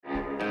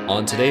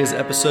On today's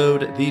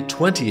episode, the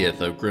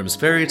 20th of Grimm's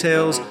Fairy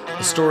Tales,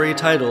 a story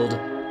titled,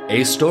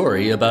 A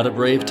Story About a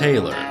Brave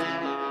Tailor.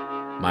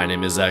 My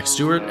name is Zach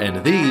Stewart,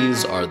 and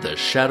these are the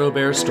Shadow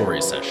Bear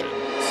Story Sessions.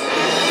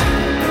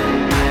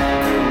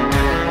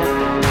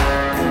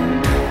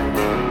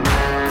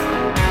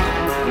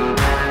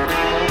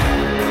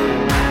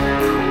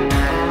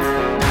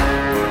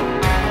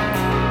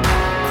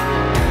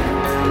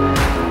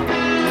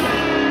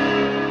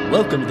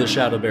 Welcome to the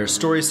Shadow Bear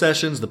Story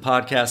Sessions, the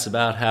podcast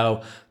about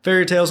how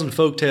fairy tales and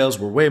folk tales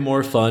were way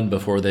more fun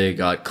before they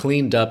got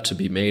cleaned up to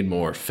be made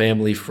more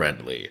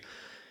family-friendly.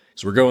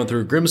 So we're going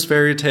through Grimm's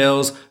Fairy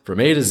Tales from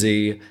A to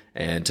Z,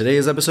 and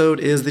today's episode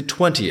is the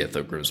 20th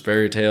of Grimm's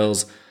Fairy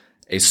Tales,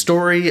 a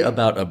story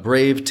about a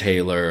brave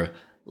tailor.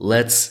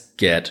 Let's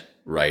get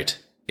right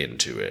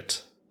into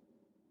it.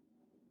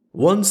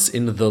 Once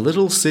in the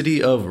little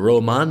city of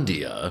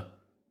Romandia,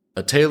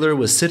 a tailor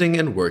was sitting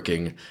and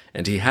working,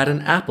 and he had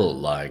an apple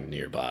lying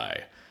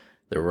nearby.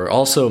 There were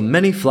also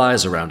many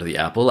flies around the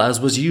apple,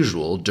 as was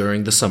usual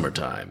during the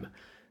summertime.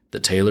 The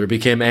tailor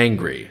became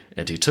angry,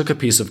 and he took a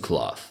piece of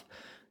cloth.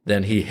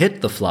 Then he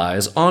hit the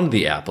flies on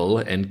the apple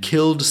and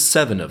killed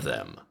 7 of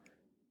them.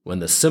 When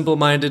the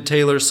simple-minded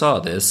tailor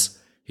saw this,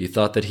 he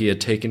thought that he had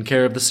taken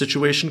care of the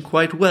situation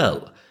quite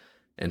well,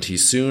 and he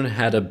soon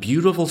had a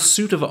beautiful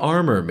suit of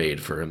armor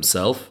made for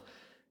himself,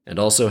 and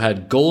also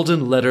had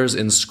golden letters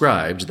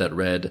inscribed that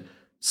read,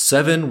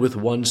 7 with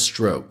 1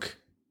 stroke.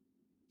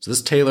 So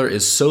this tailor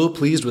is so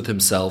pleased with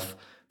himself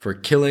for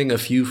killing a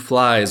few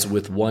flies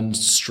with 1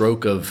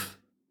 stroke of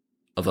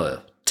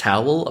a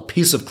towel, a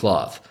piece of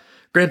cloth.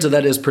 Granted,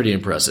 that is pretty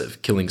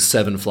impressive, killing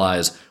 7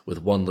 flies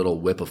with 1 little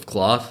whip of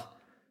cloth,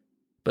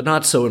 but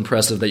not so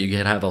impressive that you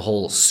can have a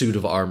whole suit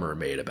of armor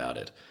made about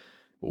it.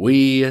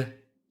 We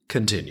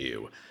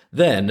continue.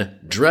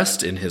 Then,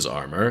 dressed in his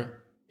armor,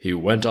 he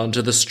went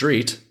onto the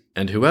street,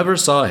 and whoever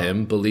saw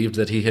him believed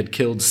that he had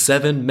killed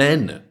 7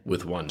 men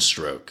with 1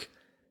 stroke.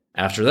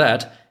 After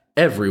that,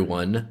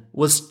 everyone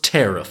was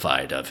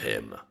terrified of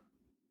him.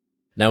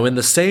 Now in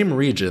the same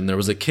region there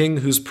was a king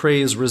whose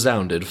praise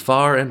resounded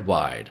far and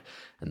wide,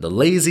 and the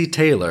lazy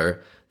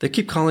tailor, they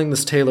keep calling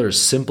this tailor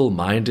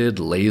simple-minded,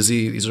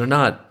 lazy. These are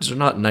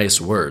not nice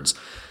words.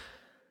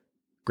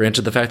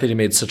 Granted, the fact that he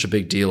made such a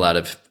big deal out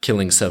of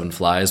killing 7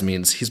 flies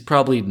means he's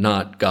probably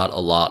not got a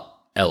lot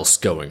else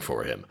going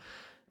for him.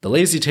 The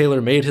lazy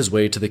tailor made his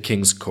way to the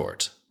king's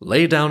court,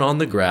 lay down on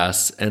the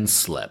grass, and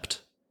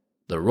slept.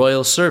 The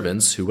royal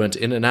servants, who went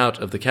in and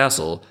out of the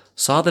castle,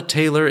 saw the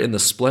tailor in the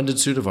splendid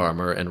suit of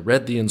armor and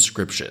read the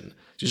inscription.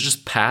 He's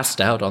just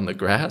passed out on the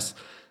grass.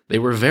 They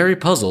were very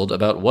puzzled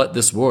about what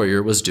this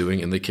warrior was doing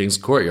in the king's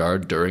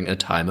courtyard during a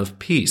time of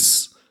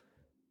peace.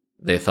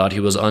 They thought he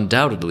was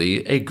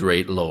undoubtedly a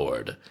great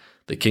lord.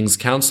 The king's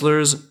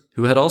counselors,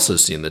 who had also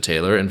seen the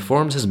tailor,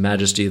 informed his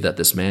majesty that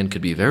this man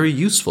could be very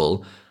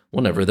useful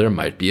whenever there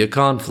might be a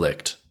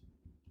conflict.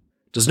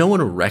 Does no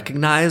one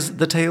recognize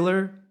the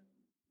tailor?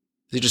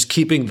 Is he just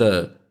keeping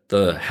the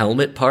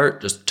helmet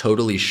part just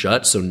totally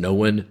shut so no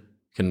one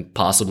can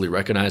possibly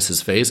recognize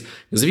his face?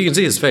 Because if you can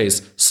see his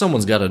face,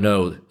 someone's got to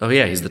know, oh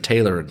yeah, he's the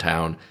tailor in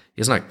town.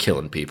 He's not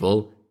killing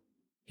people.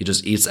 He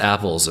just eats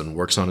apples and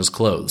works on his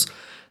clothes.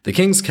 The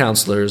king's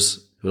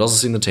counselors, who had also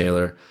seen the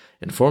tailor,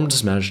 informed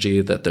his majesty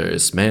that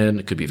this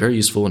man could be very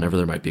useful whenever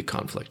there might be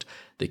conflict.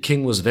 The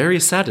king was very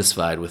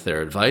satisfied with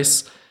their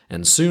advice,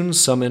 and soon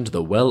summoned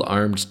the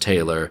well-armed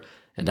tailor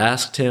and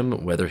asked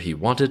him whether he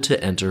wanted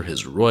to enter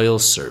his royal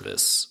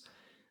service.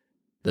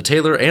 The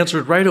tailor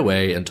answered right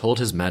away and told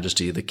his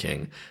majesty the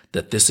king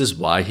that this is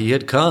why he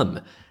had come,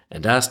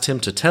 and asked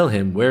him to tell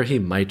him where he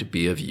might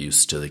be of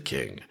use to the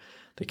king.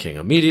 The king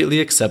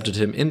immediately accepted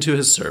him into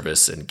his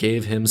service and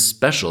gave him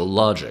special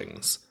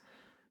lodgings.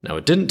 Now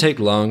it didn't take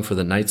long for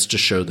the knights to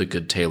show the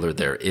good tailor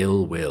their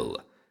ill will.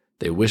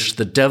 They wished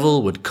the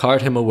devil would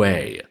cart him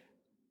away.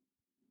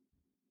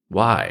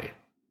 Why?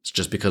 It's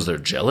just because they're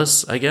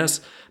jealous, I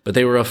guess? But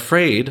they were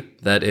afraid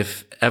that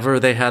if ever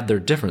they had their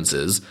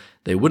differences,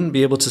 they wouldn't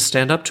be able to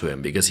stand up to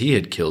him because he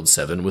had killed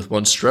 7 with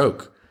 1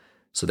 stroke.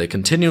 So they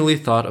continually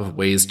thought of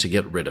ways to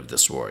get rid of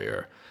this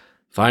warrior.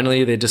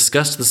 Finally, they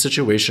discussed the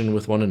situation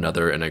with one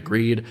another and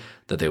agreed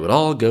that they would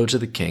all go to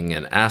the king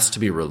and ask to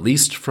be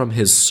released from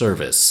his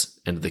service,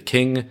 and the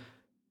king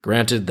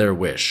granted their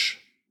wish.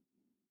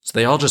 So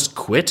they all just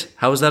quit?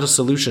 How is that a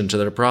solution to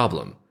their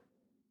problem?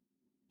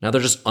 Now they're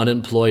just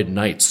unemployed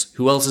knights.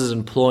 Who else is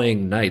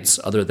employing knights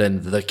other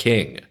than the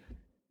king?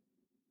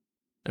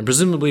 And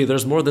presumably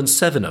there's more than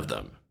 7 of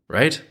them,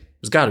 right?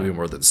 There's got to be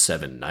more than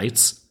 7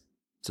 knights.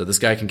 So this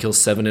guy can kill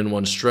 7 in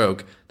 1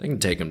 stroke. They can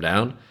take him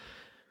down.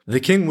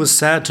 The king was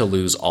sad to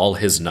lose all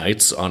his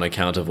knights on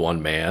account of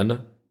 1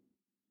 man.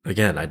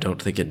 Again, I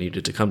don't think it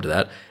needed to come to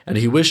that. And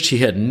he wished he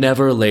had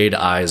never laid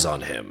eyes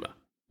on him.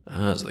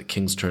 So the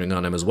king's turning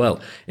on him as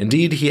well.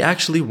 Indeed, he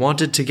actually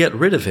wanted to get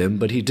rid of him,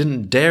 but he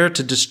didn't dare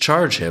to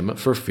discharge him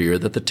for fear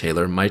that the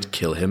tailor might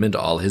kill him and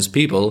all his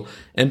people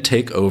and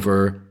take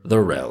over the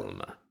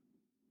realm. I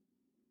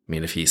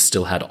mean, if he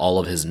still had all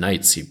of his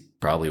knights, he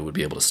probably would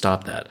be able to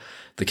stop that.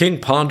 The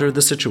king pondered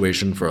the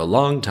situation for a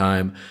long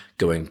time,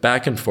 going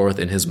back and forth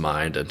in his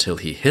mind until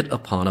he hit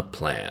upon a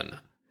plan.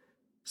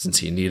 Since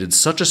he needed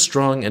such a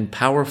strong and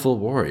powerful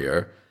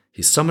warrior,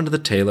 he summoned the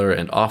tailor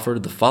and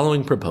offered the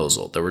following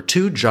proposal. There were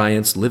 2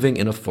 giants living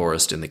in a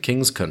forest in the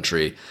king's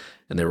country,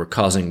 and they were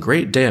causing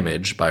great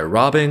damage by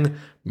robbing,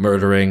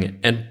 murdering,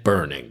 and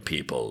burning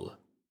people.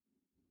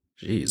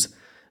 Jeez.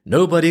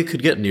 Nobody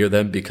could get near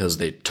them because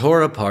they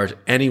tore apart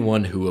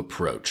anyone who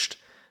approached.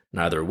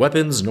 Neither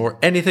weapons nor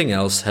anything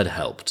else had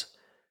helped.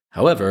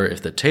 However,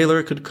 if the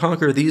tailor could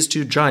conquer these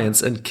 2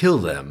 giants and kill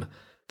them,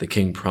 the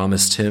king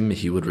promised him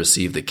he would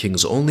receive the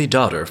king's only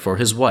daughter for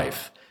his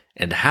wife,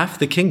 and half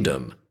the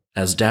kingdom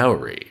as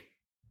dowry.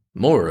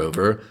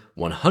 Moreover,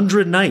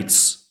 100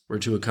 knights were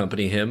to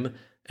accompany him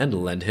and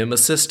lend him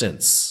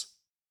assistance.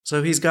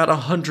 So he's got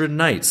 100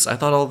 knights. I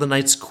thought all the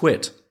knights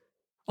quit.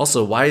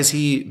 Also, why is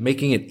he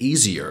making it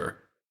easier?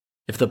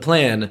 If the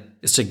plan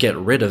is to get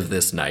rid of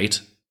this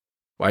knight,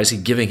 why is he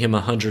giving him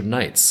 100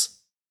 knights?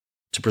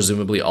 To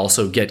presumably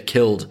also get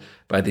killed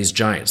by these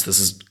giants. This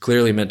is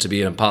clearly meant to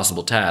be an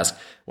impossible task.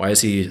 Why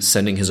is he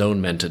sending his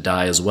own men to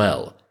die as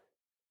well?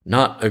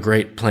 Not a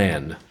great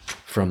plan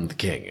from the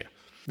king.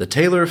 The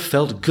tailor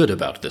felt good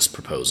about this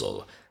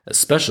proposal,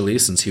 especially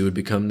since he would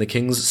become the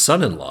king's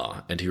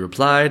son-in-law, and he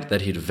replied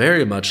that he'd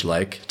very much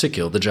like to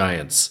kill the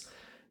giants.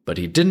 But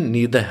he didn't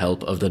need the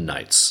help of the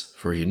knights,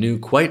 for he knew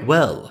quite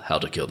well how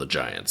to kill the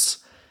giants.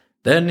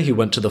 Then he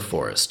went to the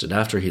forest, and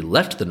after he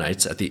left the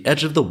knights at the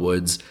edge of the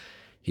woods,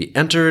 he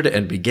entered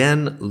and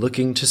began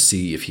looking to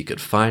see if he could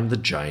find the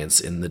giants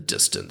in the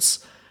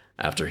distance.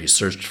 After he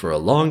searched for a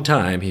long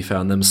time, he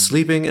found them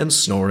sleeping and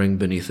snoring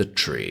beneath a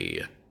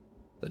tree.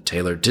 The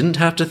tailor didn't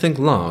have to think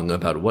long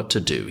about what to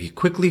do. He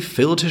quickly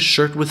filled his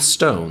shirt with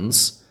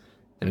stones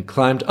and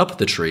climbed up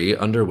the tree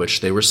under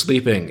which they were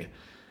sleeping.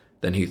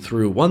 Then he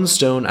threw one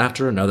stone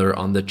after another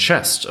on the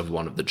chest of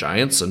one of the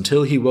giants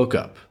until he woke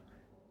up.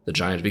 The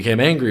giant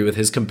became angry with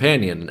his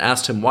companion and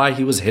asked him why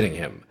he was hitting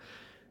him.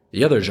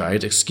 The other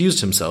giant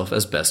excused himself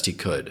as best he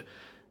could.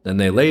 Then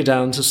they lay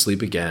down to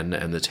sleep again,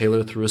 and the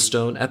tailor threw a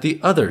stone at the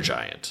other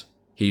giant.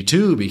 He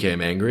too became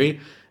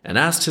angry and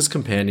asked his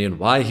companion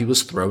why he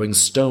was throwing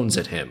stones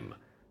at him.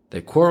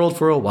 They quarreled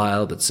for a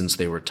while, but since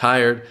they were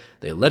tired,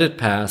 they let it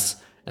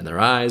pass, and their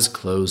eyes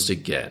closed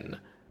again.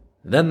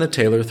 Then the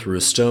tailor threw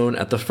a stone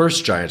at the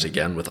first giant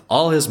again with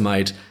all his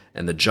might,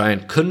 and the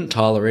giant couldn't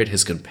tolerate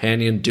his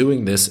companion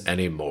doing this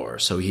anymore,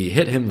 so he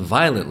hit him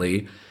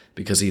violently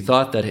because he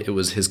thought that it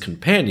was his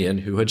companion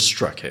who had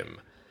struck him.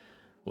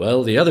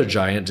 Well, the other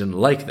giant didn't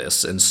like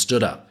this and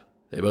stood up.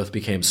 They both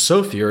became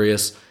so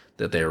furious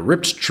that they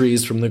ripped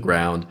trees from the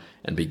ground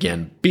and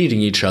began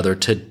beating each other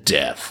to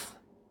death.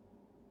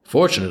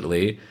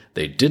 Fortunately,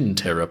 they didn't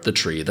tear up the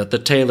tree that the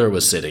tailor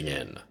was sitting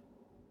in.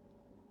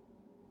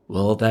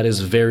 Well, that is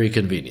very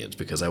convenient,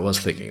 because I was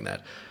thinking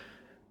that.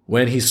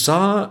 When he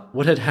saw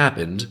what had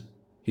happened,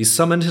 he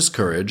summoned his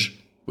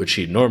courage, which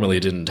he normally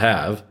didn't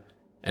have,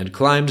 and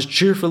climbed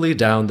cheerfully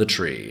down the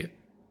tree.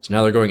 So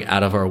now they're going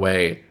out of our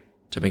way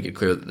to make it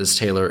clear that this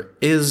tailor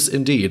is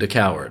indeed a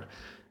coward.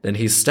 Then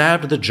he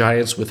stabbed the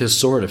giants with his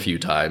sword a few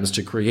times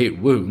to create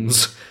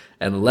wounds,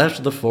 and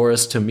left the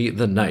forest to meet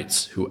the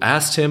knights, who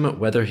asked him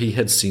whether he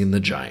had seen the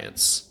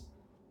giants.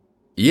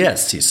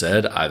 "Yes," he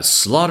said, "I've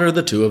slaughtered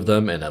the 2 of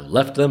them and have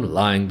left them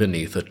lying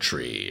beneath a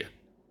tree."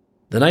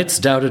 The knights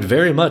doubted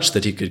very much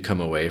that he could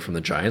come away from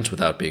the giants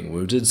without being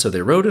wounded, so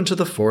they rode into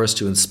the forest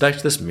to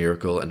inspect this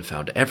miracle and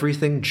found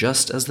everything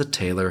just as the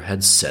tailor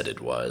had said it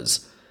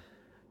was.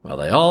 While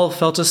they all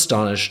felt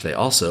astonished, they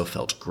also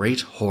felt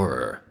great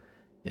horror.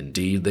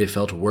 Indeed, they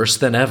felt worse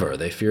than ever.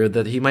 They feared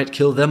that he might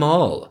kill them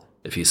all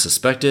if he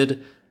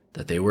suspected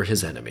that they were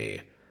his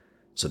enemy.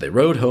 So they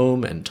rode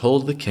home and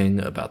told the king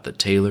about the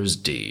tailor's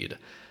deed.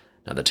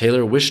 Now the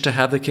tailor wished to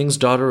have the king's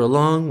daughter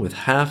along with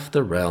half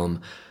the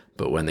realm,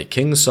 but when the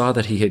king saw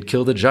that he had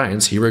killed the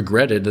giants, he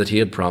regretted that he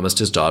had promised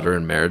his daughter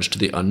in marriage to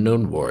the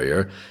unknown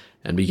warrior,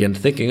 and began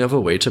thinking of a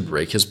way to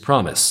break his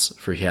promise,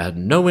 for he had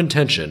no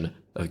intention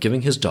of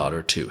giving his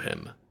daughter to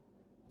him.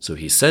 So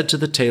he said to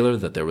the tailor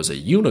that there was a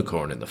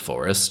unicorn in the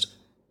forest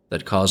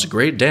that caused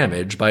great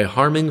damage by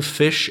harming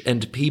fish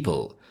and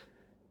people,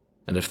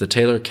 and if the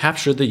tailor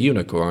captured the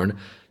unicorn,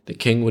 the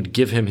king would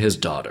give him his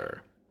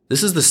daughter.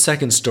 This is the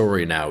second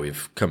story now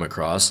we've come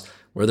across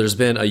where there's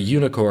been a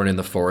unicorn in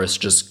the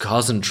forest just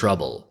causing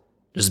trouble,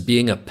 just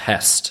being a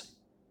pest.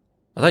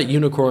 I thought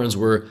unicorns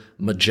were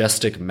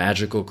majestic,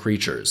 magical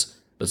creatures,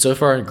 but so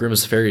far in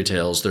Grimm's fairy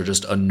tales, they're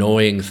just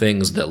annoying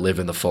things that live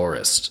in the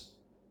forest.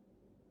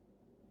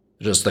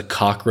 Just the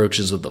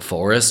cockroaches of the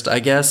forest, I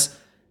guess?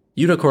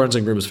 Unicorns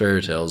in Grimm's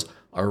fairy tales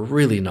are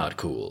really not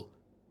cool.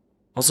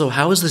 Also,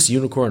 how is this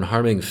unicorn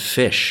harming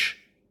fish?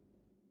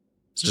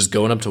 It's just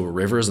going up to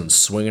rivers and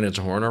swinging its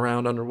horn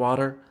around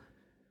underwater?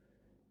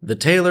 The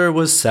tailor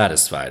was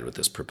satisfied with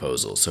this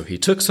proposal, so he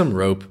took some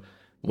rope,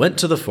 went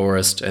to the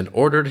forest, and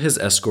ordered his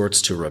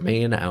escorts to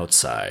remain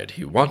outside.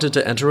 He wanted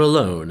to enter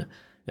alone,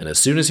 and as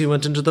soon as he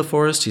went into the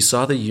forest, he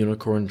saw the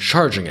unicorn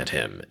charging at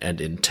him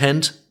and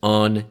intent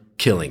on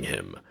killing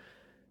him.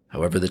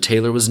 However, the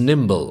tailor was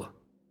nimble,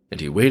 and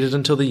he waited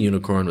until the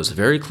unicorn was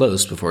very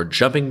close before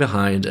jumping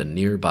behind a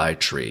nearby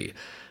tree.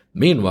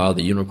 Meanwhile,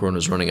 the unicorn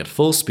was running at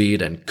full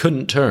speed and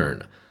couldn't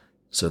turn,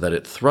 so that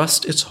it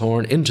thrust its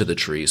horn into the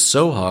tree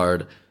so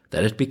hard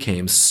that it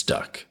became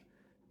stuck.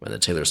 When the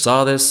tailor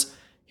saw this,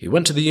 he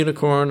went to the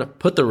unicorn,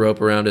 put the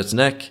rope around its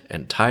neck,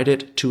 and tied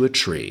it to a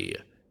tree.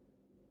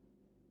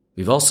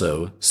 We've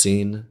also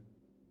seen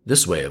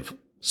this way of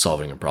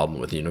solving a problem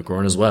with the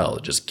unicorn as well.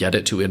 Just get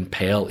it to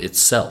impale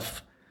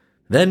itself.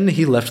 Then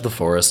he left the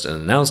forest and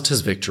announced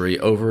his victory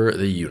over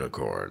the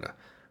unicorn.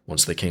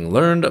 Once the king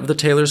learned of the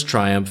tailor's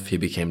triumph, he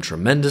became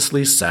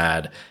tremendously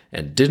sad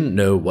and didn't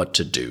know what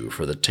to do,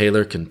 for the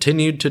tailor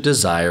continued to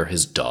desire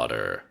his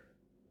daughter.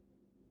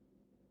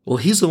 Well,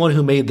 he's the one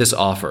who made this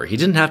offer. He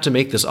didn't have to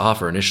make this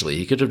offer initially.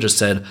 He could have just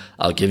said,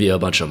 I'll give you a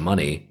bunch of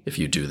money if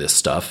you do this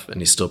stuff,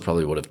 and he still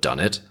probably would have done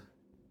it.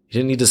 He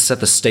didn't need to set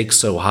the stakes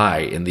so high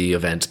in the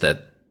event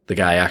that the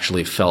guy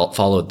actually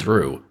followed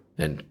through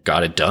and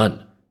got it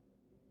done.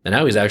 And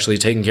now he's actually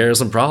taking care of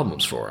some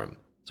problems for him.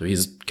 So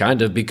he's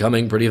kind of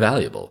becoming pretty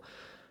valuable.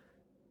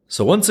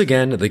 So once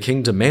again, the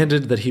king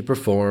demanded that he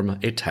perform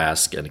a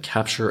task and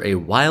capture a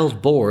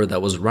wild boar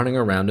that was running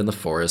around in the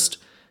forest,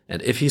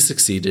 and if he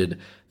succeeded,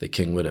 the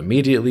king would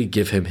immediately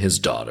give him his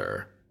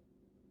daughter.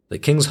 The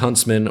king's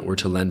huntsmen were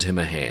to lend him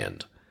a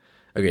hand.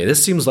 Okay,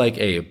 this seems like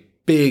a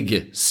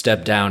big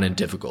step down in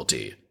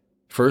difficulty.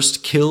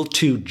 First, kill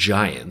 2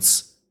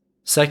 giants.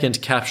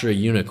 Second, capture a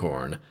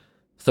unicorn.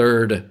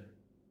 Third,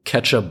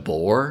 catch a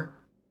boar?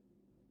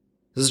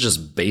 This is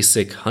just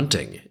basic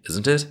hunting,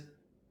 isn't it?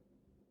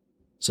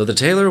 So the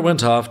tailor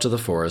went off to the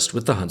forest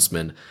with the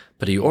huntsmen,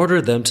 but he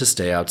ordered them to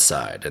stay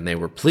outside, and they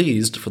were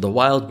pleased, for the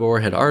wild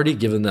boar had already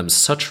given them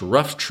such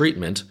rough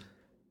treatment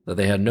that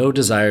they had no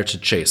desire to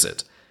chase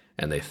it,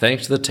 and they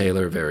thanked the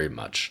tailor very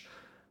much.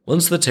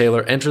 Once the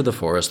tailor entered the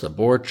forest, the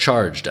boar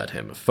charged at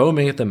him,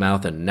 foaming at the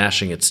mouth and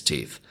gnashing its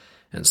teeth,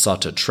 and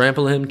sought to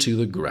trample him to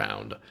the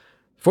ground.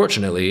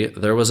 Fortunately,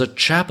 there was a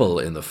chapel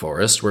in the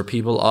forest where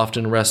people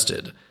often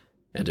rested,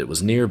 and it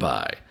was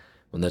nearby.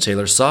 When the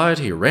tailor saw it,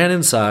 he ran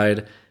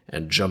inside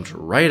and jumped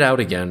right out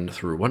again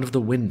through one of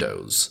the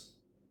windows.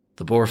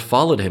 The boar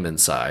followed him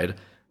inside,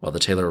 while the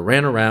tailor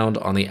ran around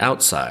on the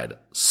outside,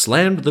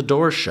 slammed the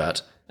door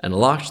shut, and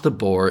locked the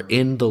boar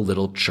in the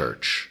little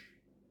church.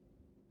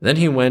 Then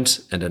he went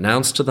and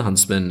announced to the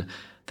huntsman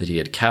that he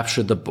had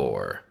captured the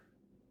boar.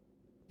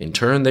 In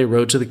turn, they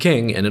rode to the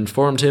king and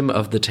informed him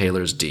of the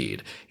tailor's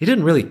deed. He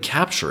didn't really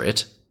capture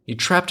it. He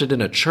trapped it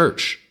in a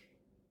church.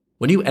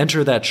 When you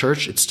enter that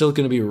church, it's still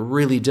going to be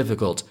really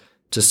difficult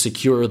to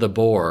secure the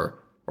boar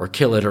or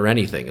kill it or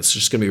anything. It's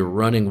just going to be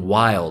running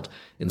wild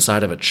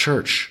inside of a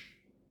church.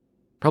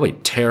 Probably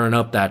tearing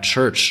up that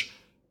church,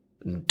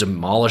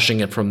 demolishing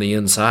it from the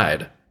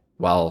inside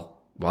while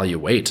you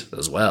wait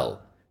as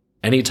well.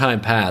 Any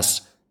time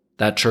past,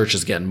 that church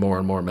is getting more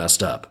and more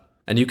messed up.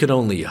 And you can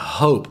only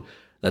hope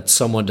that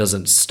someone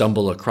doesn't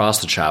stumble across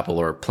the chapel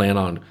or plan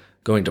on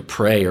going to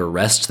pray or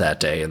rest that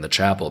day in the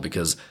chapel,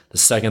 because the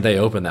second they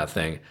open that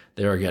thing,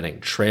 they are getting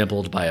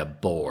trampled by a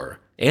boar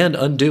and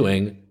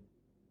undoing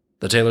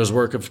the tailor's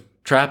work of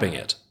trapping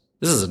it.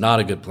 This is not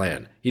a good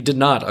plan. He did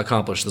not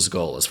accomplish this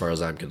goal as far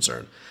as I'm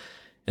concerned.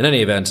 In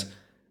any event,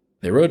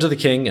 they rode to the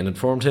king and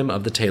informed him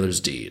of the tailor's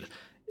deed.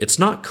 It's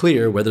not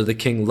clear whether the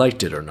king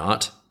liked it or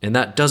not, and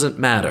that doesn't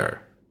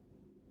matter.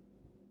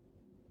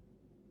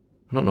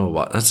 I don't know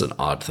what, that's an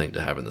odd thing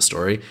to have in the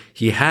story.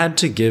 He had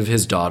to give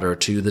his daughter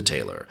to the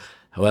tailor.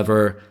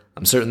 However,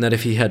 I'm certain that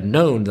if he had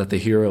known that the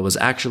hero was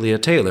actually a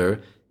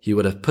tailor, he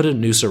would have put a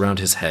noose around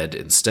his head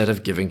instead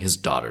of giving his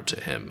daughter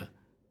to him.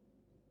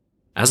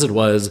 As it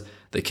was,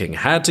 the king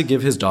had to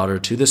give his daughter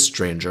to this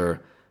stranger,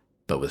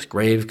 but with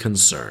grave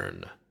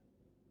concern.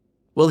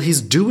 Well,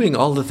 he's doing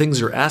all the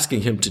things you're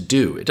asking him to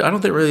do. I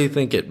don't really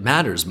think it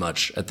matters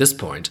much at this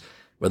point,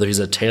 whether he's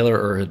a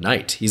tailor or a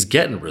knight. He's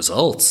getting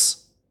results.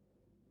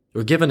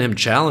 We're giving him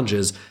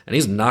challenges, and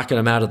he's knocking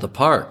them out of the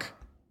park.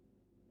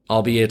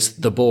 Albeit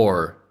the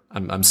boar,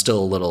 I'm still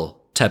a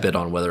little tepid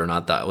on whether or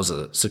not that was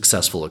a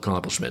successful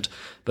accomplishment.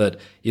 But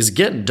he's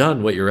getting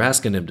done what you're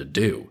asking him to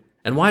do.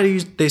 And why do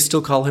they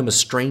still call him a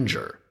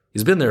stranger?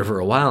 He's been there for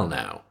a while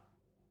now.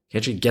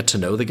 Can't you get to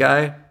know the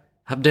guy?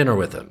 Have dinner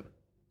with him.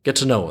 Get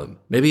to know him.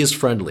 Maybe he's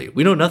friendly.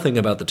 We know nothing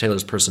about the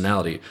tailor's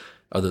personality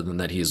other than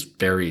that he's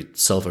very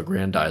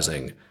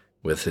self-aggrandizing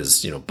with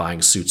his,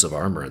 buying suits of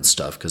armor and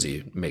stuff because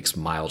he makes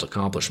mild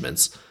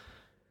accomplishments.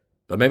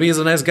 But maybe he's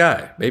a nice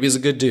guy. Maybe he's a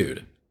good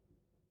dude.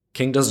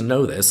 King doesn't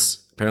know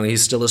this. Apparently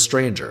he's still a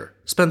stranger.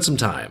 Spend some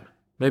time.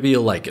 Maybe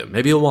you'll like him.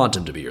 Maybe you'll want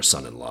him to be your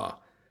son-in-law.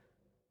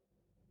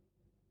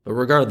 But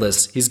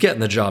regardless, he's getting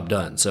the job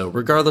done. So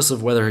regardless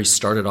of whether he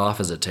started off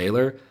as a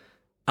tailor,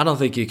 I don't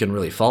think you can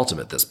really fault him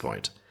at this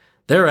point.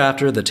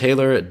 Thereafter, the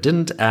tailor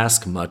didn't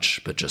ask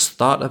much, but just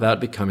thought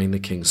about becoming the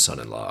king's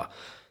son-in-law.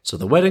 So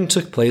the wedding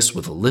took place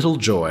with little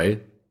joy,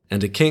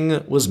 and a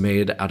king was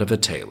made out of a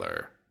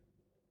tailor.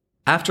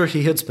 After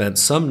he had spent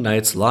some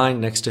nights lying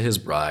next to his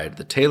bride,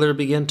 the tailor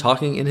began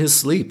talking in his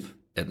sleep,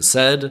 and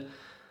said,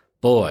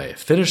 Boy,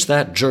 finish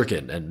that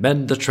jerkin and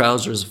mend the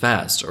trousers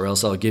fast, or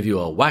else I'll give you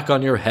a whack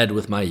on your head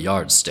with my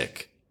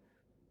yardstick.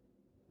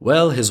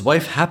 Well, his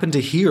wife happened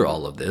to hear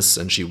all of this,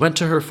 and she went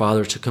to her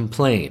father to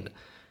complain.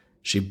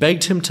 She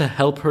begged him to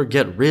help her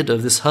get rid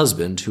of this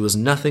husband who was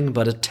nothing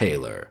but a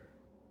tailor.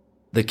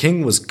 The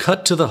king was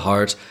cut to the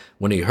heart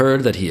when he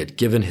heard that he had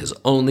given his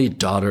only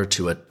daughter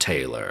to a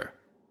tailor.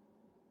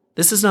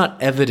 This is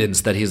not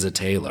evidence that he's a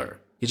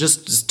tailor. He's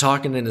just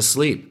talking in his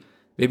sleep.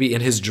 Maybe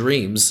in his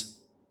dreams.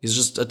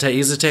 He's a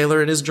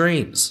tailor in his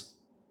dreams.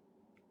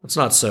 It's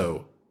not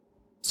so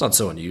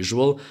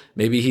unusual.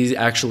 Maybe he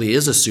actually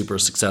is a super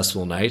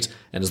successful knight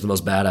and is the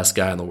most badass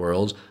guy in the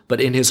world, but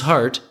in his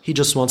heart, he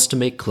just wants to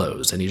make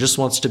clothes, and he just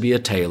wants to be a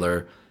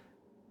tailor.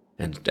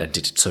 And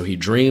so he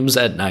dreams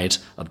at night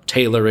of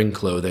tailoring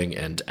clothing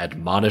and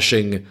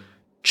admonishing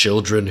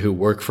children who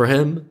work for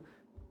him.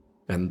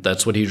 And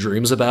that's what he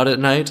dreams about at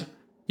night?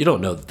 You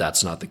don't know that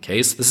that's not the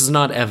case. This is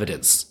not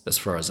evidence, as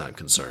far as I'm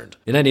concerned.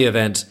 In any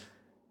event,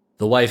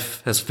 the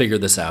wife has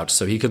figured this out,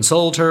 so he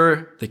consoled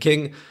her,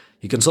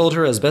 he consoled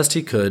her as best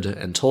he could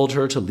and told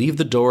her to leave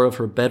the door of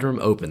her bedroom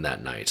open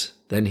that night.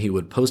 Then he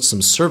would post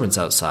some servants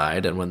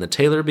outside, and when the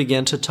tailor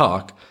began to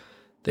talk,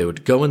 they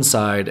would go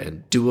inside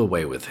and do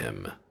away with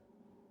him.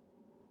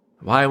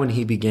 Why when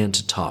he began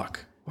to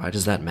talk? Why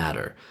does that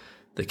matter?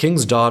 The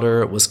king's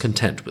daughter was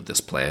content with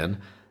this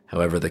plan.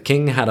 However, the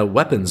king had a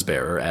weapons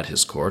bearer at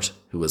his court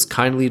who was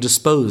kindly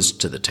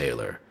disposed to the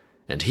tailor,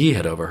 and he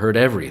had overheard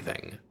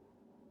everything.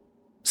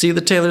 See,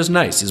 the tailor's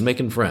nice, he's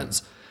making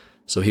friends.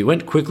 So he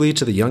went quickly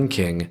to the young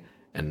king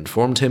and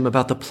informed him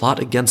about the plot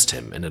against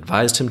him and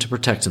advised him to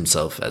protect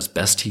himself as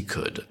best he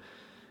could.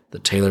 The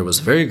tailor was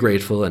very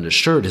grateful and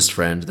assured his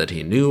friend that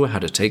he knew how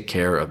to take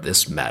care of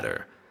this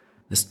matter.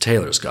 This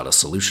tailor's got a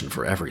solution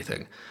for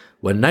everything.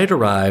 When night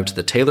arrived,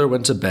 the tailor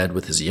went to bed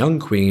with his young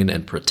queen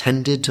and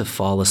pretended to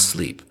fall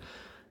asleep,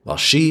 while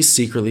she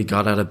secretly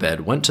got out of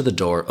bed, went to the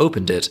door,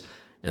 opened it,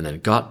 and then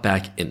got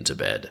back into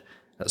bed.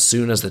 As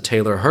soon as the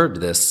tailor heard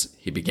this,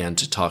 he began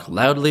to talk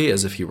loudly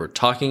as if he were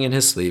talking in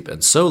his sleep,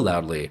 and so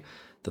loudly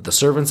that the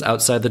servants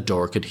outside the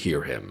door could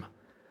hear him.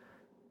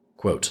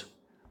 Quote,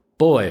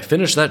 Boy,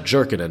 finish that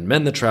jerkin and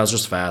mend the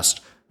trousers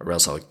fast, or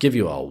else I'll give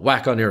you a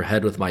whack on your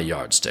head with my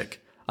yardstick.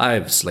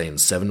 I've slain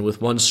 7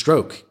 with one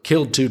stroke,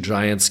 killed 2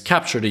 giants,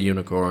 captured a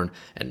unicorn,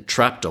 and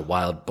trapped a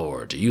wild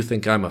boar. Do you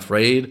think I'm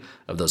afraid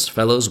of those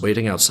fellows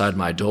waiting outside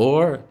my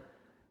door?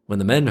 When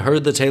the men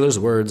heard the tailor's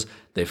words,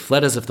 they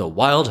fled as if the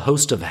wild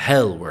host of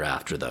hell were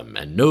after them,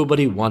 and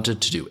nobody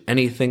wanted to do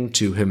anything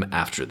to him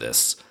after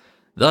this.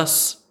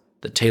 Thus,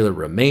 the tailor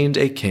remained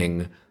a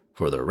king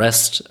for the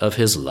rest of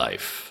his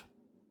life.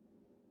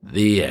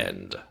 The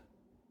end.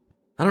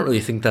 I don't really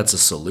think that's a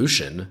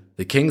solution.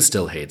 The king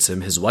still hates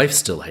him, his wife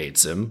still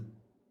hates him.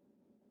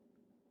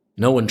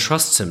 No one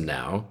trusts him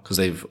now, because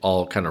they've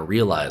all kind of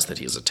realized that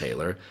he's a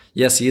tailor.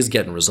 Yes, he is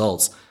getting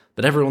results,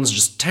 but everyone's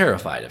just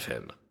terrified of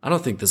him. I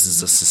don't think this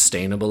is a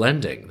sustainable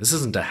ending. This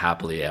isn't a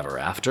happily ever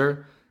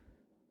after.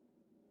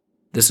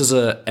 This is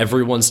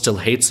everyone still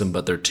hates him,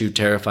 but they're too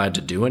terrified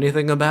to do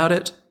anything about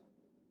it.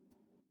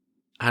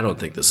 I don't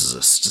think this is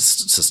a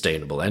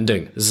sustainable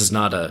ending. This is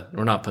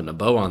we're not putting a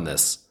bow on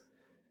this.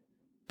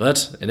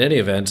 But in any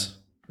event,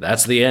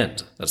 that's the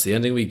end. That's the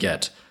ending we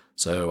get.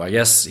 So I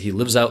guess he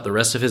lives out the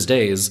rest of his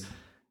days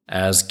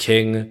as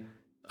king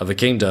of a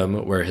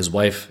kingdom where his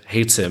wife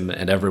hates him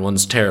and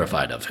everyone's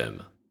terrified of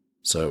him.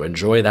 So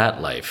enjoy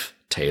that life,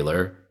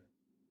 tailor.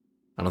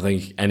 I don't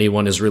think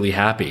anyone is really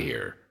happy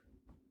here.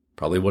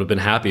 Probably would have been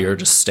happier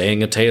just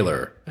staying a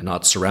tailor and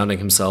not surrounding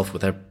himself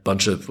with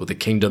with a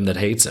kingdom that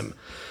hates him.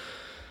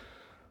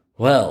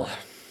 Well,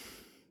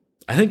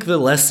 I think the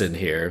lesson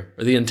here,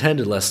 or the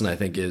intended lesson, I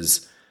think,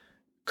 is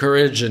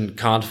courage and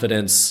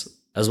confidence,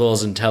 as well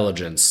as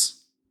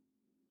intelligence,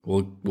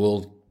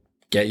 will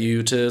get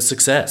you to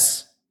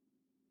success.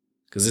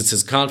 Because it's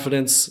his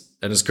confidence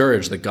and his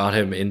courage that got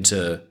him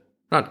into,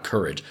 not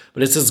courage,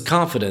 but it's his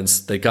confidence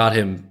that got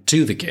him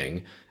to the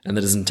king, and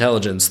that his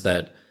intelligence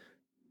that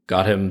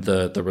got him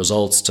the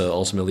results to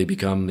ultimately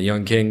become the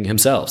young king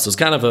himself. So it's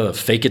kind of a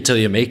fake it till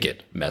you make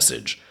it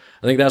message.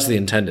 I think that's the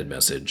intended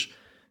message.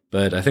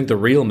 But I think the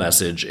real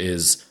message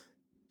is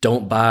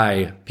don't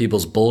buy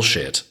people's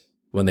bullshit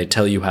when they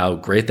tell you how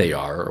great they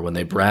are or when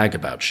they brag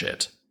about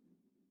shit.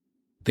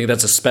 I think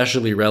that's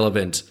especially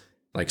relevant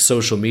like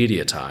social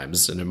media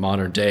times and in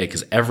modern day,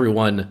 because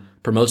everyone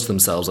promotes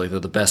themselves like they're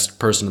the best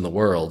person in the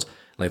world,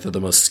 like they're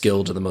the most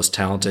skilled and the most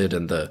talented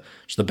and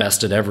just the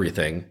best at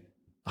everything,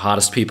 the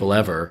hottest people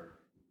ever.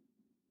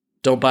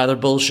 Don't buy their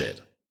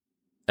bullshit.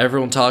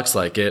 Everyone talks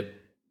like it,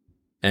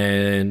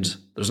 and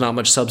there's not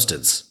much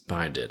substance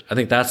behind it. I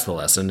think that's the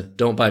lesson.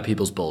 Don't buy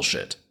people's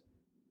bullshit.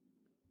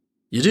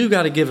 You do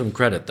got to give him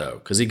credit, though,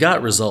 because he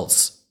got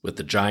results with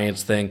the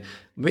Giants thing.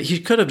 But he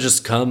could have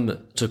just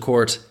come to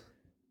court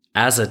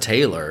as a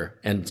tailor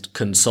and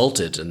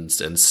consulted and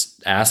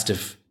asked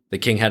if the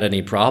king had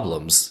any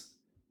problems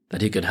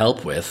that he could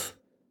help with,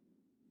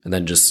 and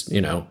then just,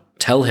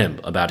 tell him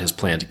about his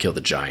plan to kill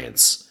the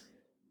giants,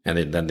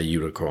 and then the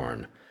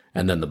unicorn,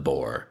 and then the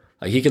boar.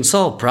 Like, he can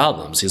solve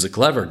problems. He's a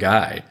clever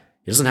guy.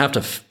 He doesn't have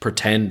to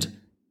pretend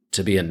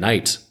to be a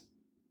knight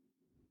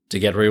to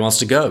get where he wants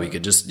to go. He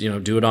could just,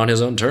 do it on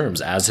his own terms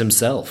as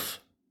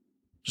himself.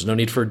 There's no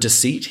need for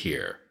deceit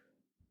here.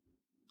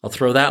 I'll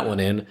throw that one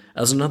in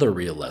as another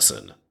real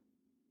lesson.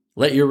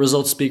 Let your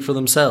results speak for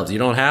themselves. You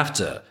don't have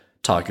to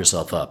talk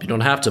yourself up. You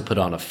don't have to put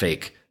on a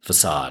fake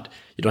facade.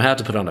 You don't have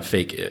to put on a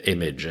fake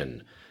image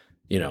and,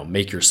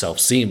 make yourself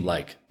seem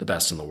like the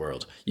best in the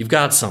world. You've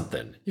got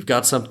something.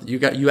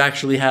 You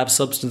actually have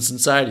substance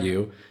inside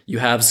you. You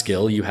have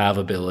skill. You have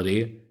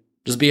ability.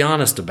 Just be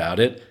honest about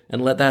it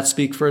and let that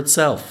speak for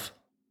itself.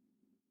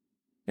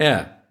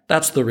 Yeah,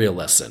 that's the real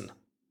lesson.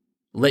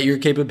 Let your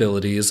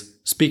capabilities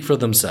speak for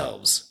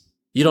themselves.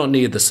 You don't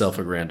need the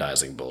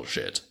self-aggrandizing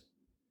bullshit.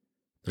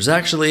 There's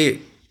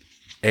actually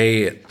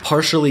a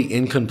partially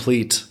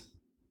incomplete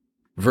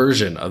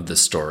version of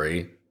this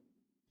story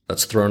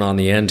that's thrown on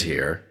the end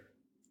here.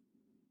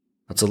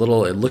 There's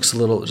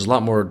a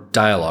lot more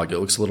dialogue. It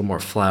looks a little more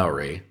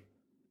flowery,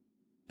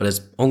 but it's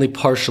only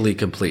partially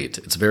complete.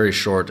 It's very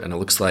short, and it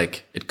looks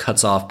like it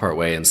cuts off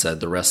partway and says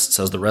the rest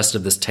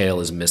of this tale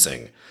is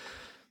missing.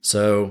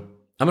 So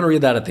I'm going to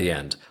read that at the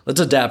end. Let's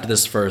adapt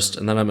this first,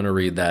 and then I'm going to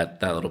read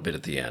that little bit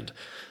at the end.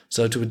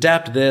 So to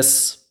adapt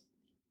this,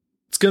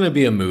 it's going to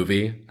be a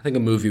movie. I think a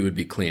movie would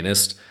be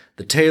cleanest.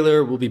 The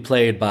Tailor will be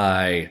played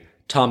by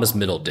Thomas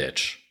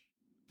Middleditch.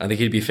 I think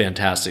he'd be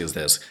fantastic as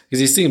this, because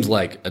he seems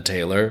like a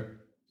tailor,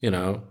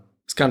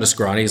 He's kind of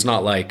scrawny. He's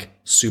not like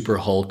super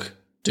Hulk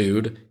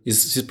dude.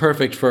 He's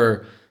perfect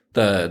for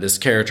this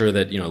character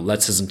that,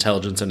 lets his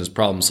intelligence and his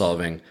problem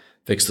solving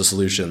fix the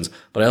solutions.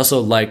 But I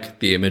also like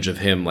the image of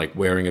him like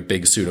wearing a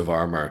big suit of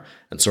armor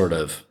and sort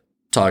of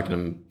talking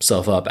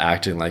himself up,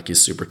 acting like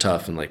he's super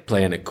tough and like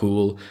playing it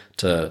cool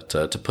to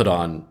put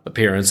on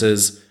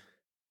appearances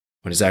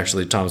when he's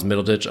actually Thomas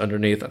Middleditch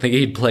underneath. I think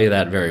he'd play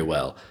that very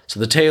well. So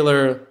the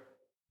Tailor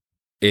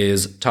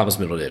is Thomas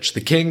Middleditch.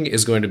 The king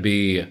is going to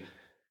be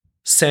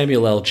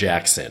Samuel L.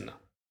 Jackson.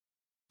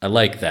 I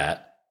like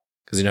that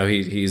because he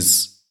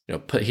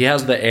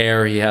has the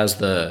air, he has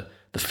the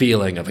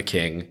feeling of a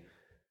king,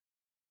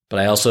 but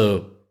I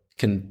also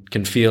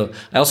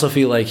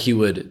feel like he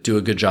would do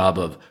a good job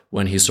of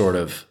when he sort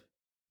of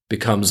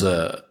becomes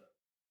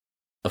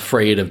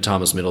afraid of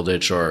Thomas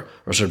Middleditch or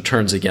sort of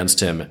turns against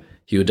him.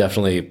 He would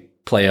definitely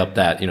play up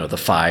that, the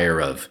fire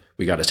of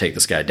we got to take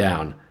this guy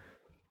down.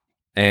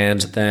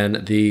 And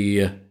then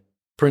the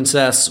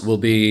princess will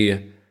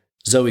be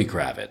Zoe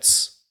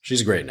Kravitz.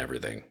 She's great in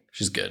everything.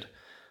 She's good.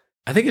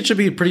 I think it should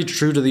be pretty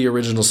true to the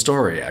original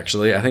story,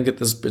 actually. I think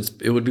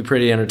it would be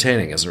pretty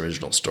entertaining as an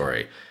original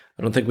story.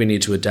 I don't think we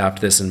need to adapt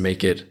this and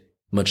make it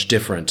much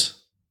different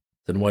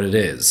than what it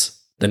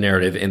is, the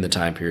narrative in the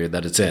time period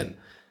that it's in.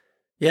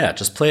 Yeah,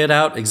 just play it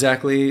out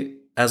exactly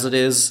as it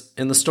is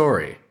in the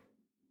story.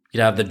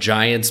 You'd have the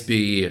giants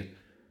be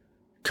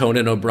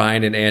Conan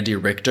O'Brien and Andy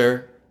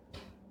Richter.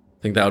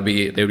 I think they would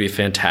be a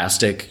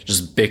fantastic,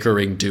 just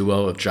bickering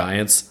duo of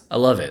giants. I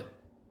love it.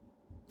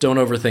 Don't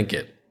overthink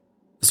it.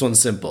 This one's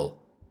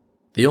simple.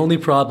 The only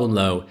problem,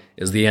 though,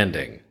 is the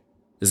ending.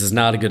 This is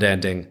not a good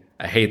ending.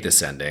 I hate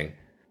this ending.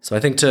 So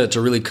I think to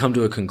really come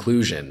to a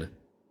conclusion,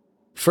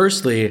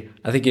 firstly,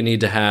 I think you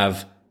need to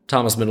have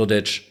Thomas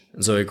Middleditch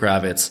and Zoe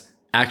Kravitz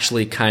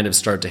actually kind of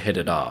start to hit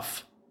it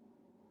off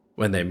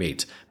when they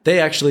meet. They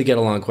actually get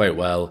along quite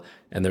well,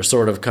 and they're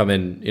sort of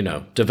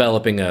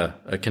developing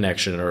a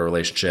connection or a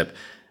relationship.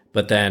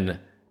 But then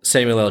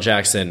Samuel L.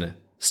 Jackson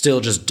still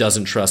just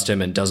doesn't trust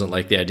him and doesn't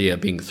like the idea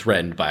of being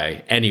threatened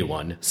by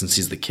anyone since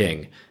he's the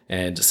king.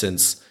 And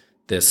since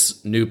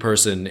this new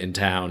person in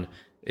town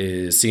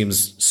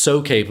seems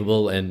so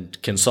capable and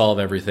can solve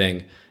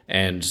everything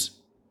and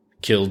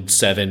killed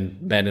 7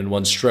 men in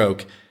one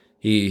stroke,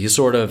 he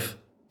sort of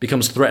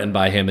becomes threatened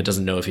by him and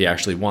doesn't know if he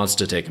actually wants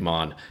to take him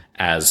on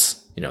as,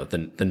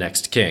 the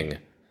next king.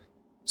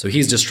 So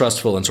he's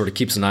distrustful and sort of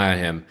keeps an eye on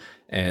him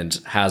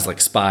and has like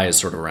spies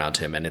sort of around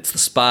him. And it's the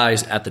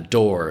spies at the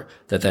door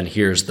that then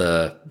hears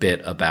the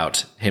bit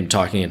about him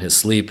talking in his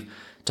sleep,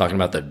 talking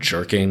about the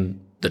jerkin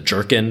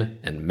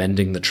and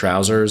mending the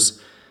trousers.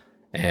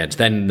 And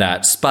then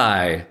that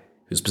spy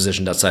who's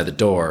positioned outside the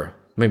door,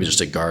 maybe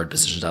just a guard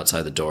positioned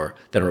outside the door,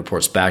 then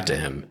reports back to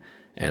him.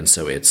 And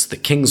so it's the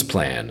king's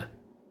plan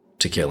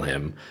to kill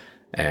him.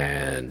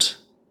 And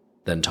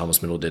then Thomas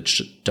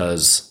Middleditch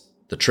does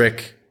the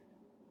trick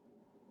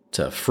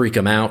to freak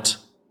him out,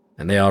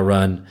 and they all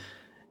run.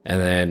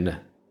 And then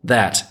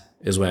that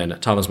is when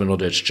Thomas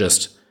Middleditch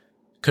just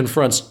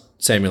confronts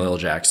Samuel L.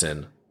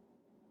 Jackson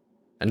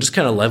and just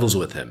kind of levels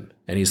with him.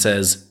 And he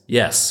says,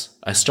 yes,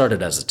 I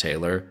started as a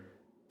tailor,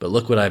 but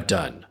look what I've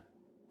done.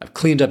 I've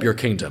cleaned up your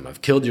kingdom.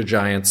 I've killed your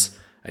giants.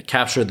 I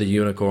captured the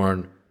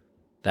unicorn,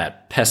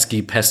 that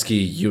pesky, pesky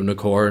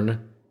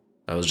unicorn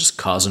that was just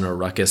causing a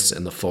ruckus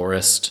in the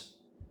forest.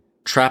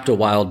 Trapped a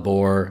wild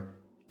boar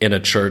in a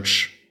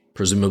church,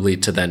 presumably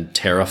to then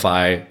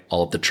terrify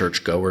all of the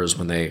churchgoers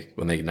when they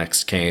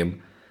next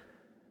came.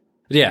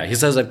 But yeah, he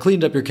says, I've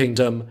cleaned up your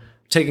kingdom,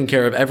 taken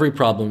care of every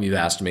problem you've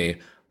asked me.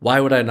 Why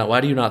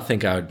do you not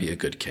think I would be a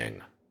good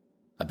king?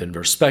 I've been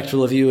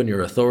respectful of you and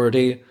your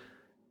authority,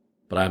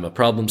 but I'm a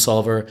problem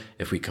solver.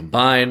 If we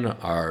combine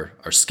our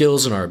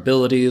skills and our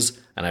abilities,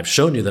 and I've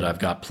shown you that I've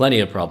got plenty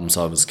of problem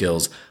solving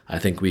skills, I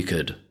think we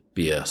could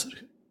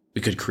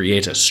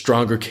create a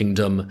stronger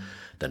kingdom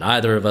than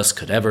either of us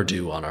could ever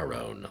do on our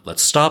own.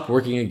 Let's stop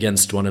working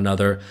against one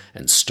another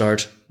and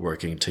start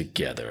working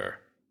together.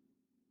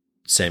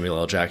 Samuel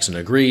L. Jackson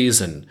agrees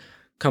and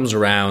comes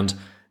around,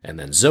 and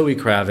then Zoe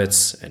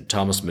Kravitz and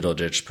Thomas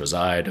Middleditch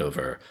preside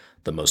over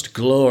the most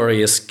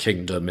glorious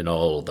kingdom in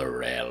all the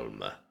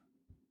realm.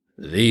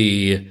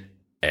 The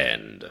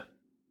end.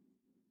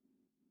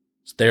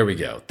 So there we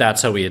go.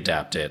 That's how we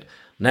adapt it.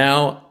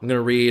 Now, I'm going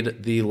to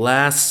read the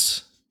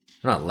it's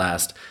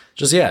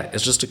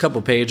just a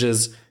couple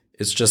pages.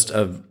 It's just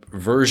a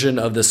version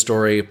of the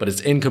story, but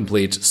it's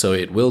incomplete, so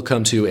it will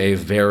come to a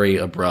very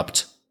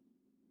abrupt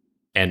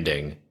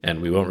ending,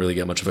 and we won't really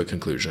get much of a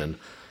conclusion.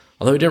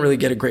 Although we didn't really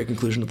get a great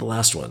conclusion to the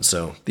last one,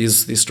 so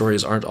these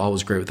stories aren't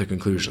always great with the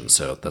conclusion,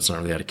 so that's not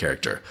really out of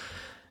character.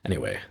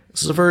 Anyway,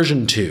 this is a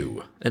version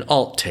 2, an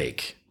alt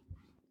take.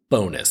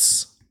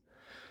 Bonus.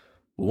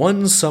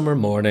 One summer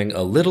morning,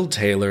 a little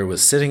tailor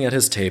was sitting at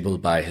his table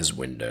by his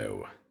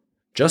window.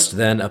 Just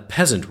then, a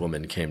peasant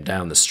woman came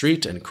down the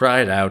street and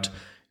cried out,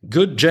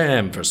 "Good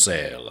jam for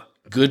sale!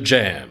 Good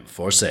jam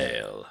for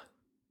sale!"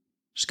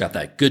 She's got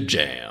that good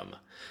jam.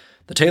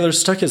 The tailor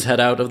stuck his head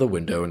out of the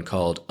window and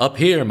called, "Up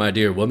here, my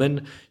dear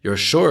woman, you're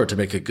sure to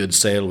make a good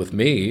sale with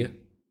me."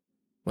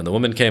 When the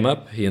woman came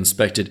up, he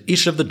inspected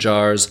each of the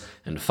jars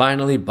and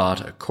finally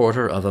bought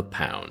 1/4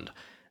 pound.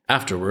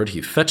 Afterward,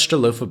 he fetched a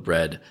loaf of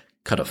bread,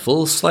 cut a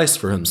full slice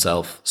for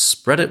himself,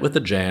 spread it with the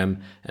jam,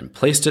 and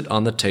placed it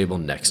on the table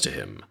next to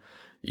him.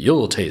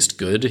 "You'll taste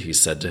good," he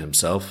said to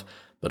himself,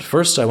 "but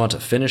first I want to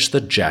finish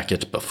the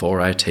jacket before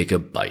I take a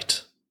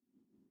bite."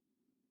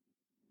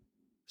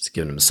 He's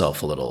given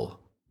himself a little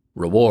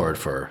reward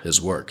for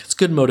his work. It's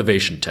good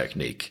motivation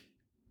technique.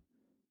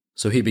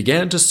 So he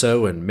began to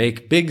sew and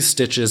make big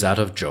stitches out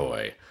of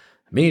joy.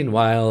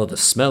 Meanwhile, the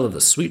smell of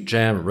the sweet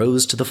jam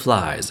rose to the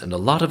flies, and a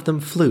lot of them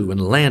flew and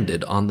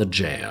landed on the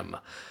jam.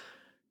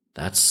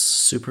 That's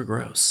super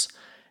gross.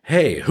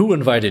 "Hey, who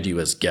invited you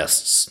as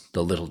guests?"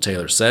 the little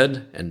tailor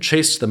said, and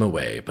chased them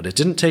away, but it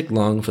didn't take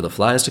long for the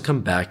flies to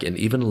come back in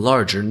even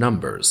larger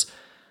numbers.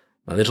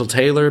 My little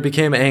tailor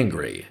became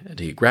angry, and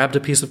he grabbed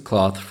a piece of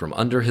cloth from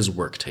under his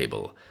work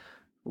table.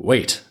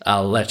 "Wait,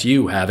 I'll let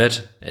you have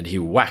it," and he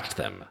whacked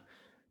them.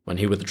 When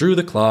he withdrew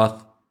the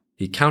cloth,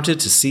 he counted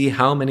to see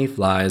how many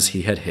flies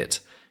he had hit,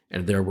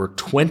 and there were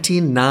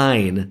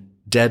 29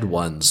 dead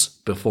ones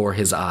before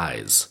his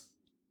eyes.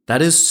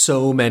 That is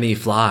so many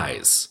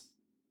flies.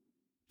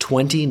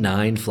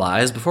 29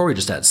 flies? Before we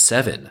just had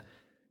 7.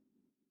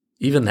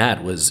 Even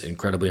that was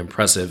incredibly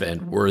impressive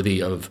and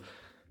worthy of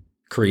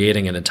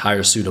creating an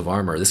entire suit of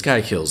armor. This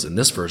guy kills, in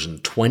this version,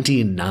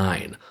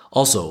 29.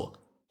 Also,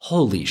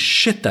 holy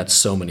shit, that's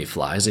so many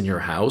flies in your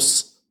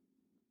house.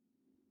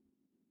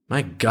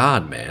 My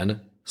God,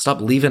 man.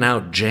 Stop leaving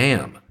out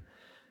jam.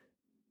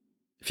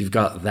 If you've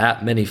got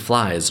that many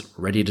flies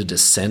ready to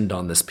descend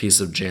on this piece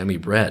of jammy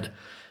bread.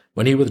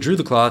 When he withdrew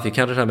the cloth, he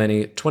counted how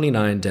many,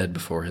 29 dead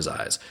before his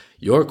eyes.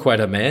 "You're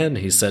quite a man,"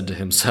 he said to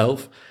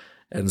himself,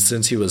 and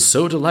since he was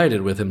so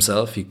delighted with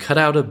himself, he cut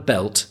out a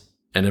belt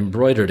and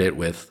embroidered it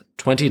with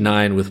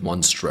 29 with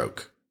 1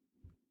 stroke.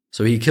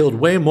 So he killed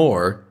way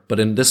more, but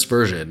in this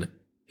version,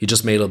 he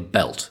just made a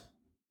belt.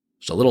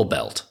 Just a little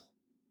belt.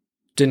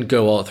 Didn't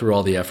go through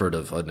all the effort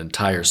of an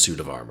entire suit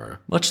of armor,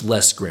 much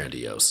less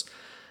grandiose.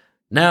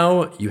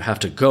 "Now you have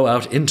to go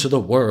out into the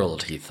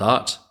world," he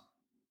thought.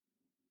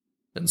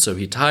 And so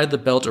he tied the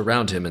belt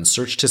around him and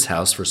searched his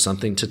house for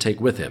something to take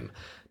with him,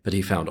 but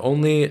he found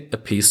only a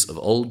piece of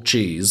old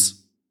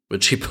cheese,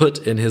 which he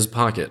put in his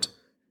pocket.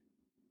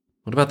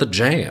 What about the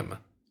jam?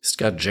 He's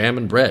got jam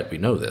and bread, we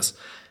know this.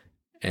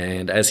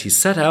 And as he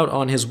set out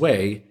on his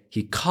way,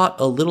 he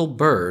caught a little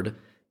bird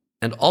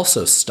and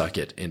also stuck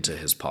it into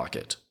his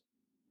pocket.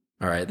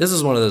 All right, this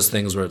is one of those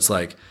things where it's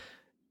like,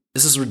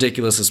 this is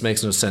ridiculous, this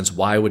makes no sense,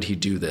 why would he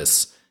do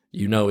this?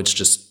 You know it's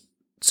just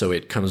so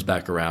it comes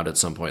back around at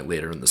some point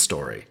later in the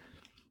story.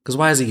 Because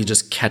why is he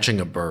just catching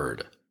a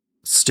bird?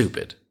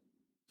 Stupid.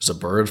 There's a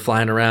bird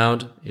flying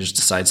around, he just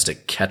decides to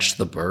catch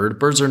the bird.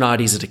 Birds are not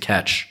easy to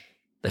catch.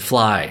 They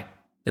fly.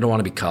 They don't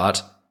want to be caught.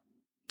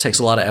 It takes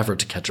a lot of effort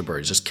to catch a bird.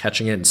 He's just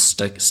catching it and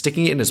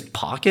sticking it in his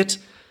pocket?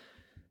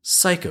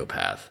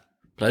 Psychopath.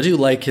 But I do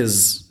like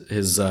his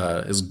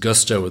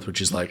gusto with which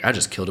he's like, I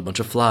just killed a bunch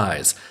of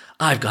flies.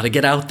 I've got to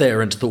get out there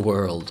into the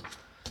world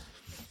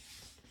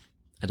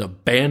and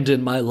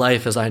abandon my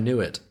life as I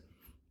knew it.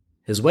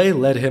 His way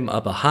led him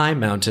up a high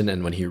mountain,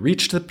 and when he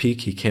reached the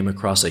peak, he came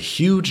across a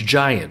huge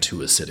giant who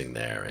was sitting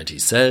there, and he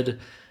said,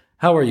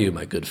 "How are you,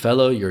 my good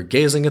fellow? You're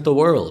gazing at the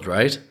world,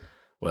 right?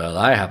 Well,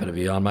 I happen to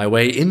be on my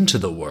way into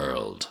the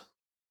world."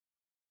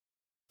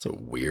 It's a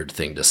weird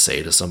thing to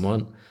say to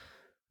someone.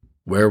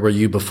 Where were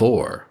you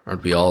before?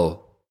 Aren't we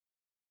all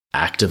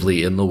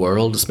actively in the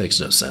world? This makes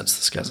no sense.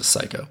 This guy's a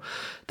psycho.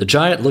 The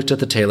giant looked at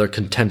the tailor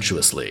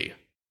contemptuously,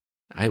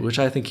 which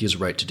I think he's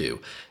right to do,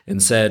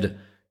 and said,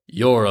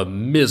 "You're a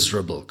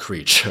miserable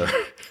creature."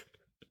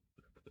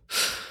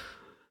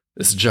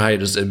 This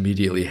giant just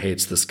immediately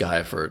hates this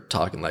guy for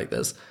talking like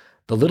this.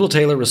 The little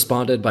tailor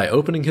responded by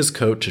opening his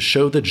coat to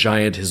show the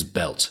giant his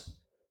belt.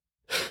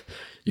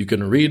 "You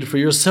can read for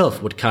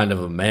yourself what kind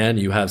of a man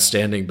you have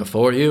standing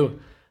before you."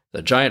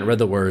 The giant read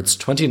the words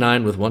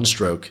 29 with one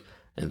stroke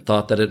and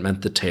thought that it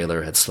meant the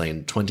tailor had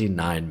slain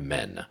 29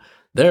 men.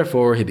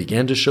 Therefore, he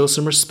began to show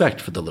some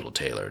respect for the little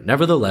tailor.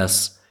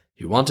 Nevertheless,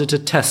 he wanted to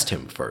test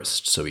him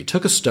first, so he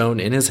took a stone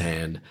in his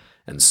hand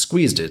and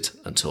squeezed it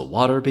until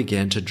water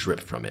began to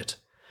drip from it.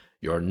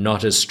 "You're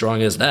not as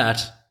strong as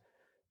that."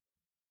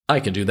 "I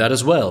can do that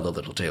as well," the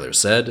little tailor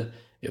said,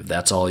 "if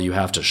that's all you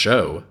have to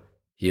show."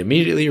 He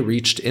immediately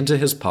reached into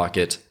his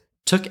pocket,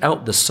 took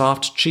out the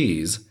soft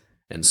cheese,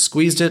 and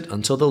squeezed it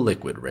until the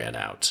liquid ran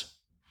out.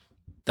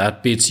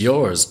 "That beats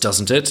yours,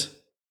 doesn't it?"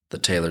 the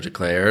tailor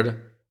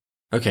declared.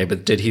 Okay,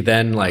 but did he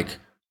then,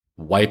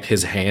 wipe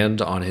his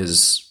hand on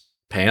his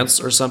pants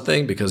or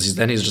something? Because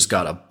he's just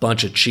got a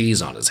bunch of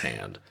cheese on his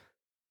hand.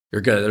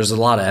 You're good. There's a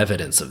lot of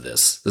evidence of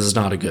this. This is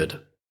not a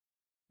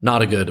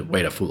good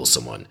way to fool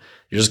someone.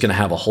 You're just going to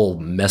have a whole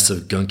mess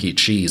of gunky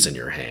cheese in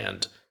your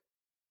hand.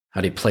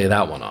 How do you play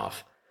that one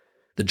off?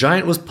 The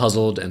giant was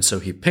puzzled, and so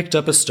he picked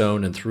up a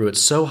stone and threw it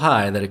so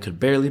high that it could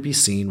barely be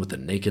seen with the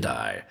naked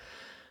eye.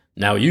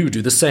 "Now you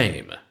do the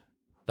same."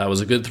 "That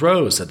was a good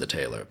throw," said the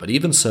tailor, but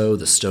even so,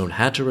 the stone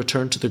had to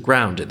return to the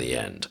ground in the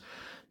end.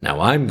 "Now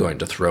I'm going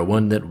to throw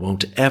one that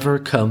won't ever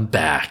come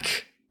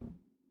back."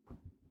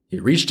 He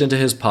reached into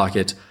his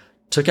pocket,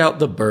 took out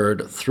the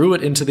bird, threw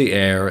it into the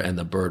air, and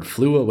the bird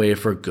flew away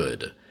for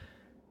good.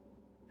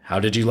 How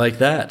did you like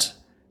that?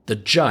 The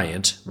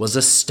giant was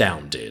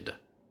astounded.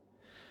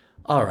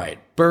 All right,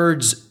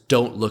 birds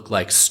don't look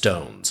like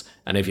stones,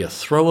 and if you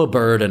throw a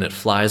bird and it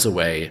flies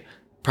away,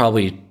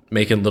 probably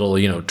making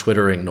little,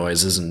 twittering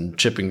noises and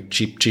chipping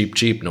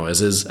cheep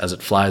noises as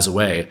it flies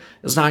away,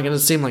 it's not going to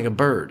seem like a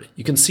bird.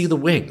 You can see the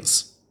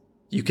wings.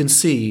 You can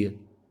see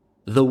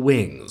the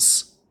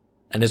wings.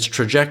 And its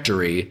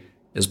trajectory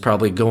is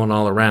probably going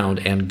all around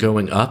and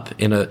going up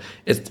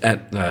it's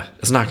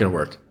not going to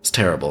work. It's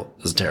terrible.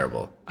 It's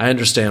terrible. I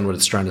understand what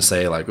it's trying to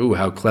say, ooh,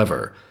 how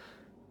clever.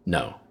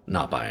 No,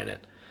 not buying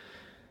it.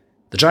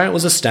 The giant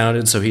was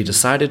astounded, so he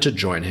decided to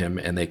join him,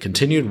 and they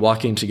continued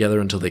walking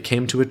together until they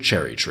came to a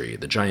cherry tree.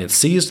 The giant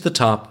seized the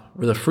top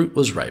where the fruit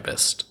was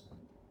ripest.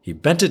 He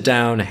bent it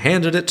down,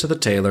 handed it to the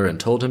tailor, and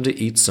told him to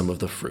eat some of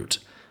the fruit.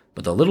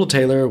 But the little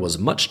tailor was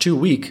much too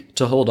weak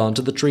to hold on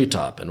to the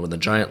treetop, and when the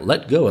giant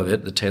let go of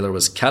it, the tailor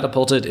was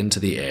catapulted into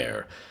the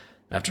air.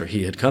 After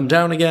he had come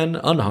down again,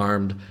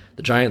 unharmed,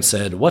 the giant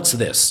said, "What's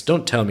this?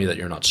 Don't tell me that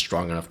you're not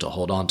strong enough to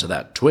hold on to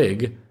that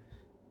twig."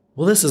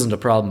 "Well, this isn't a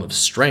problem of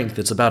strength,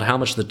 it's about how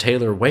much the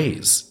tailor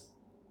weighs.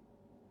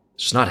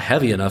 It's just not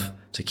heavy enough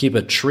to keep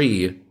a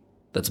tree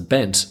that's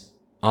bent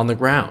on the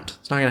ground.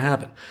 It's not going to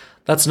happen."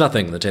 "That's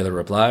nothing," the tailor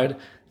replied.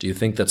 "Do you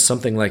think that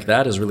something like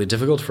that is really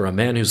difficult for a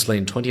man who's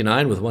slain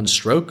 29 with one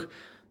stroke?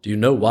 Do you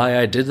know why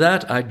I did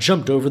that? I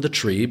jumped over the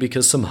tree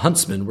because some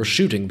huntsmen were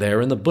shooting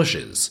there in the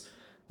bushes.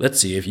 Let's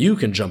see if you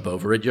can jump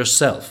over it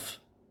yourself."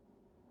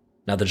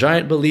 Now the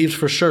giant believed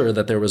for sure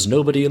that there was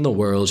nobody in the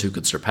world who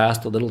could surpass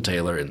the little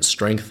tailor in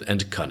strength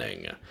and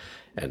cunning.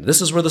 And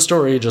this is where the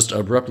story just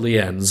abruptly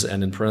ends,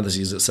 and in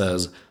parentheses it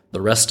says,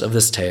 "The rest of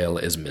this tale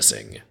is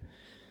missing."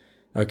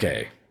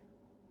 Okay.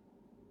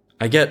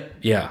 I guess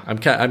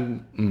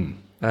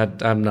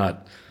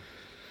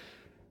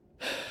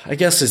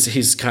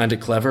he's kind of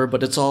clever,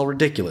 but it's all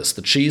ridiculous.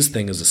 The cheese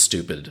thing is a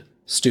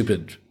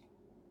stupid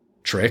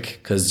trick,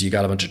 because you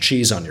got a bunch of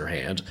cheese on your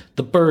hand.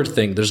 The bird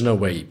thing, there's no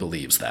way he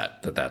believes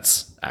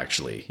that's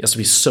actually... He has to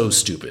be so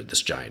stupid,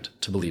 this giant,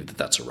 to believe that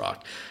that's a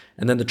rock.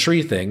 And then the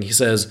tree thing, he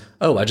says,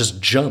 "Oh, I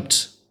just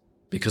jumped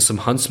because some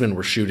huntsmen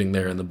were shooting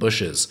there in the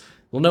bushes."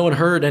 Well, no one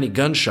heard any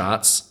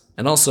gunshots,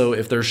 and also,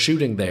 if they're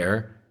shooting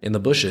there in the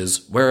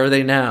bushes, where are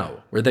they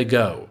now? Where'd they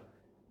go?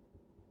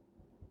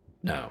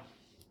 No.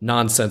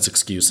 Nonsense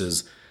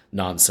excuses,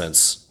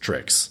 nonsense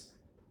tricks.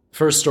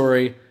 First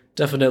story,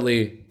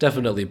 definitely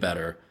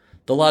better.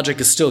 The logic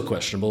is still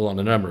questionable on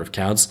a number of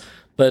counts,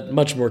 but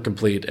much more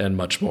complete and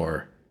much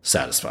more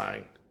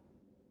satisfying.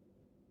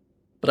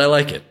 But I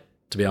like it,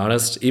 to be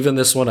honest. Even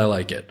this one, I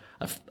like it.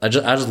 I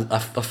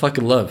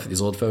fucking love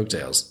these old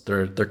folktales.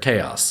 They're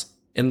chaos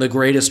in the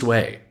greatest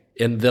way,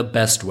 in the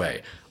best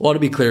way. I want to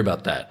be clear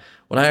about that.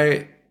 When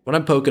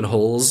I'm poking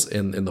holes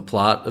in the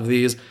plot of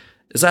these,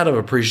 it's out of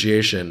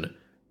appreciation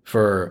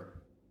for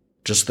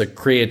just the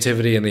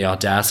creativity and the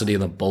audacity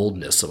and the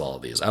boldness of all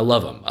of these. I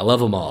love them. I love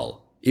them all.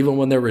 Even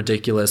when they're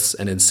ridiculous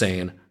and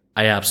insane,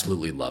 I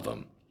absolutely love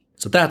them.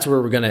 So that's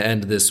where we're going to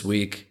end this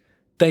week.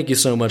 Thank you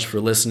so much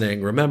for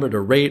listening. Remember to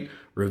rate,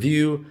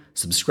 review,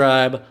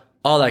 subscribe.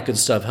 All that good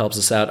stuff helps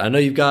us out. I know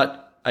you've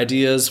got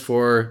ideas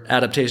for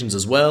adaptations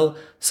as well.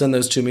 Send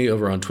those to me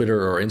over on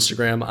Twitter or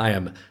Instagram. I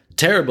am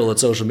terrible at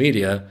social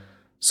media,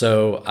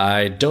 so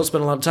I don't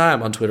spend a lot of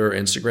time on Twitter or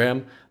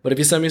Instagram. But if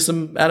you send me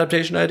some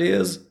adaptation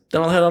ideas,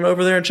 then I'll head on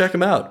over there and check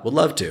them out. Would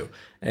love to.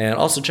 And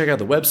also check out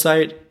the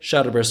website,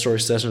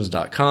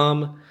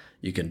 shadowbearstorysessions.com.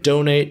 You can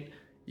donate,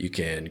 you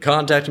can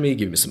contact me,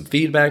 give me some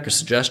feedback or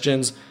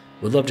suggestions.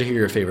 Would love to hear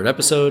your favorite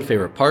episode,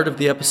 favorite part of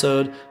the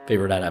episode,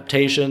 favorite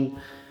adaptation.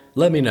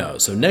 Let me know.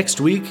 So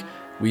next week,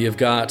 we have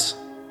got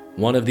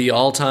one of the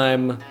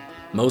all-time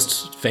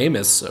most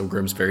famous of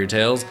Grimm's fairy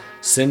tales,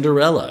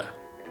 Cinderella.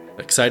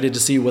 Excited to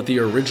see what the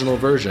original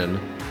version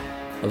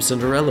of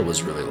Cinderella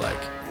was really like.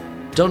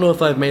 Don't know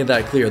if I've made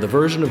that clear. The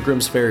version of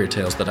Grimm's fairy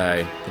tales that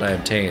I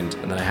obtained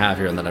and that I have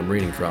here and that I'm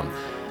reading from,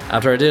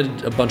 after I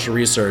did a bunch of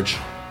research,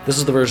 this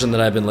is the version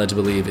that I've been led to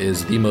believe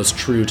is the most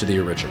true to the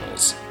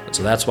originals. And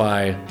so that's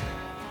why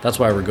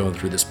we're going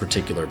through this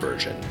particular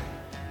version.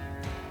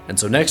 And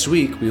so next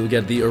week, we will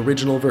get the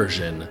original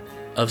version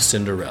of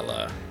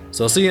Cinderella.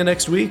 So I'll see you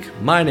next week.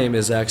 My name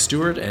is Zach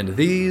Stewart, and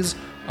these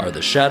are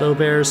the Shadow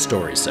Bear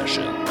Story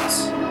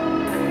Sessions.